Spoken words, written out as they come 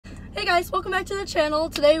Hey guys, welcome back to the channel.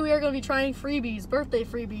 Today we are going to be trying freebies. Birthday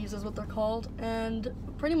freebies is what they're called. And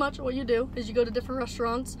pretty much what you do is you go to different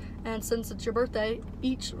restaurants, and since it's your birthday,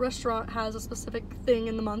 each restaurant has a specific thing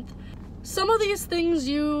in the month. Some of these things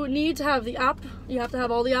you need to have the app. You have to have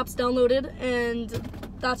all the apps downloaded, and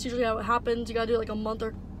that's usually how it happens. You got to do it like a month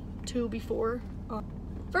or two before.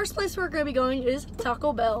 First place we're going to be going is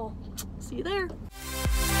Taco Bell. See you there.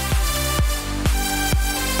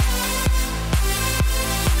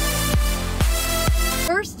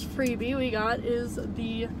 First freebie we got is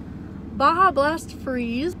the Baja Blast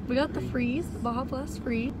Freeze. We got the Freeze, the Baja Blast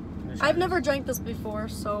Freeze. I've never drank this before,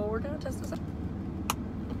 so we're gonna test this out.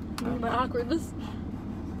 My awkwardness.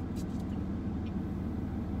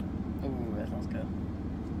 Ooh, that sounds good.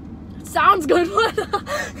 It sounds good, but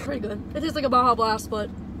pretty good. It tastes like a Baja Blast, but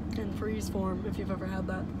in freeze form, if you've ever had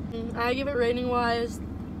that. I give it rating wise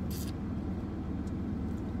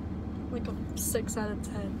like a 6 out of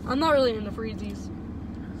 10. I'm not really into freezies.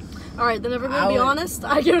 Alright, then if we're gonna be honest,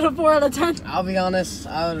 I give it a 4 out of 10. I'll be honest,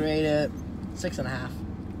 I would rate it 6.5.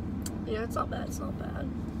 Yeah, it's not bad, it's not bad.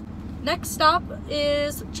 Next stop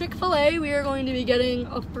is Chick-fil-A. We are going to be getting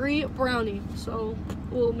a free brownie, so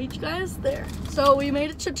we'll meet you guys there. So we made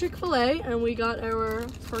it to Chick-fil-A and we got our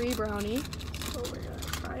free brownie. So we're gonna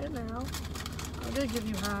try it now. I'm gonna give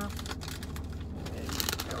you half.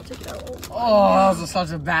 I'll take it out. Oh, that was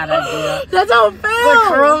such a bad idea. That's how it fell! The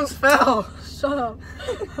crumbs fell! Shut up.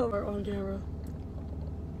 We're on camera.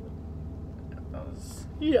 That was...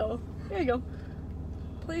 Yo, here you go.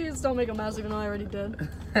 Please don't make a mess even though I already did.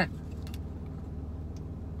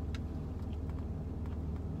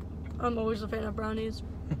 I'm always a fan of brownies.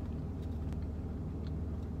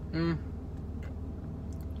 What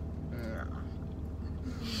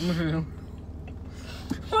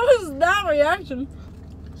was that reaction?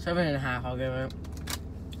 7.5, I'll give it.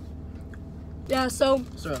 Yeah, so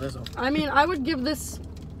This one. I mean, I would give this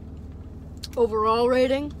overall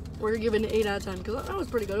rating. We're giving it 8 out of 10 because that was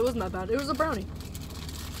pretty good. It wasn't that bad. It was a brownie.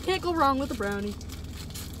 Can't go wrong with a brownie.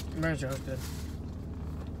 Brownie's good.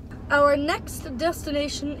 Our next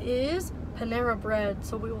destination is Panera Bread.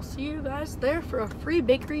 So we will see you guys there for a free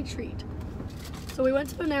bakery treat. So we went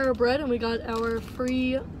to Panera Bread and we got our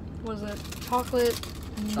free, what is it? Chocolate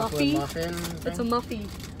muffin. It's a muffin.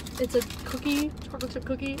 It's a cookie, chocolate chip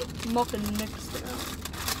cookie, muffin mixed now.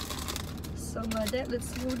 Some of that. Let's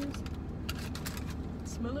see what it is.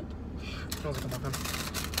 Smell it? Smells like a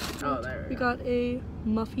muffin. Oh, there we got a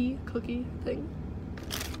muffy cookie thing.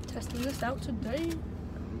 Testing this out today.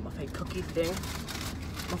 Muffin cookie thing.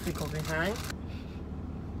 Muffin cookie thing.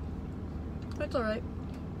 It's alright.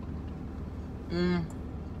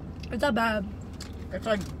 It's not bad. It's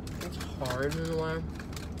like, it's hard in a way.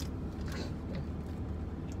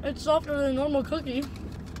 It's softer than a normal cookie.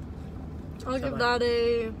 I'll give that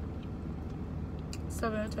a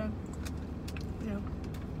 7 out of 10. Yeah.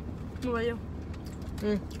 What about you?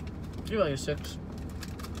 Give it like a 6.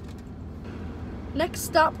 Next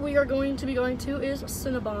stop we are going to be going to is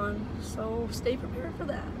Cinnabon. So stay prepared for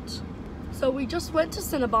that. So we just went to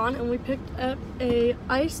Cinnabon and we picked up a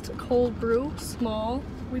iced cold brew, small.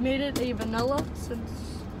 We made it a vanilla since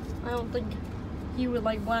I don't think he would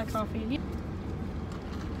like black coffee.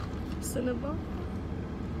 Cinnabon.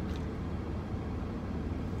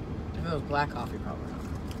 If it was black coffee, probably not.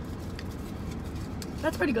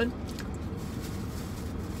 That's pretty good.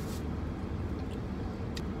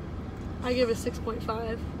 I give it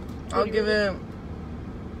 6.5. I'll give it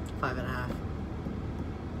 5.5.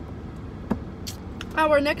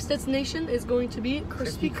 Our next destination is going to be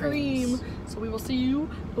Krispy Kremes. Kreme. So we will see you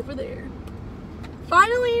over there.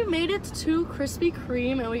 Finally made it to Krispy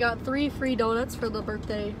Kreme and we got 3 free donuts for the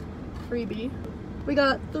birthday freebie. We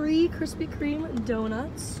got 3 Krispy Kreme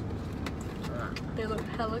donuts. They look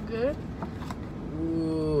hella good.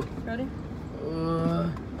 Ooh. Ready?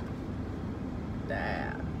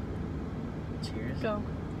 That. Cheers. Go.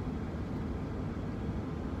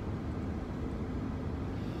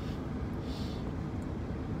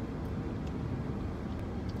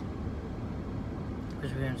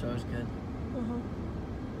 Krispy Kreme's always good.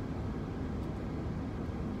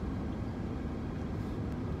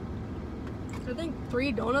 I think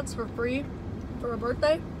 3 donuts for free for a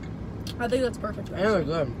birthday. I think that's perfect. And they're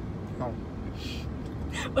good. Oh.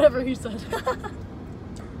 Whatever he said.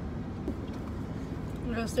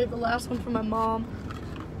 I'm gonna save the last one for my mom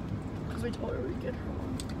because we told her we'd get her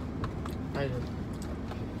one. I did.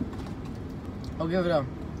 I'll give it a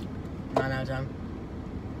 9 out of 10.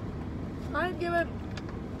 I'd give it,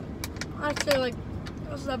 I'd say like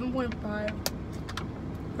a 7.5.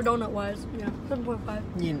 For donut wise, yeah, 7.5.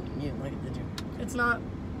 You didn't like it, did you? It's not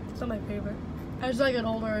my favorite. As I get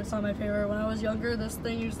older, it's not my favorite. When I was younger, this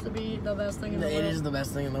thing used to be the best thing in the world. It is the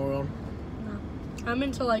best thing in the world. No. I'm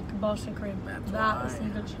into like Boston cream. That is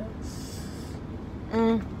some good shit.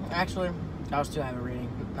 Actually, that was too high of a rating.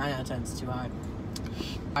 9 out of 10 is too high.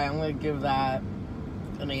 I'm gonna give that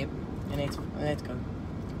an 8. An 8's good.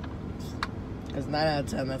 Because 9 out of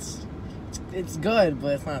 10, it's good,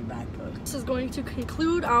 but it's not that good. This is going to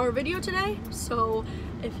conclude our video today. So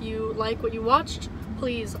if you like what you watched,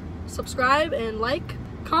 please subscribe and like.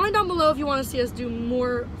 Comment down below if you want to see us do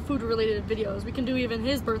more food related videos. We can do even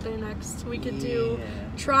his birthday next. We could do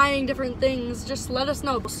trying different things. Just let us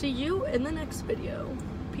know. We'll see you in the next video.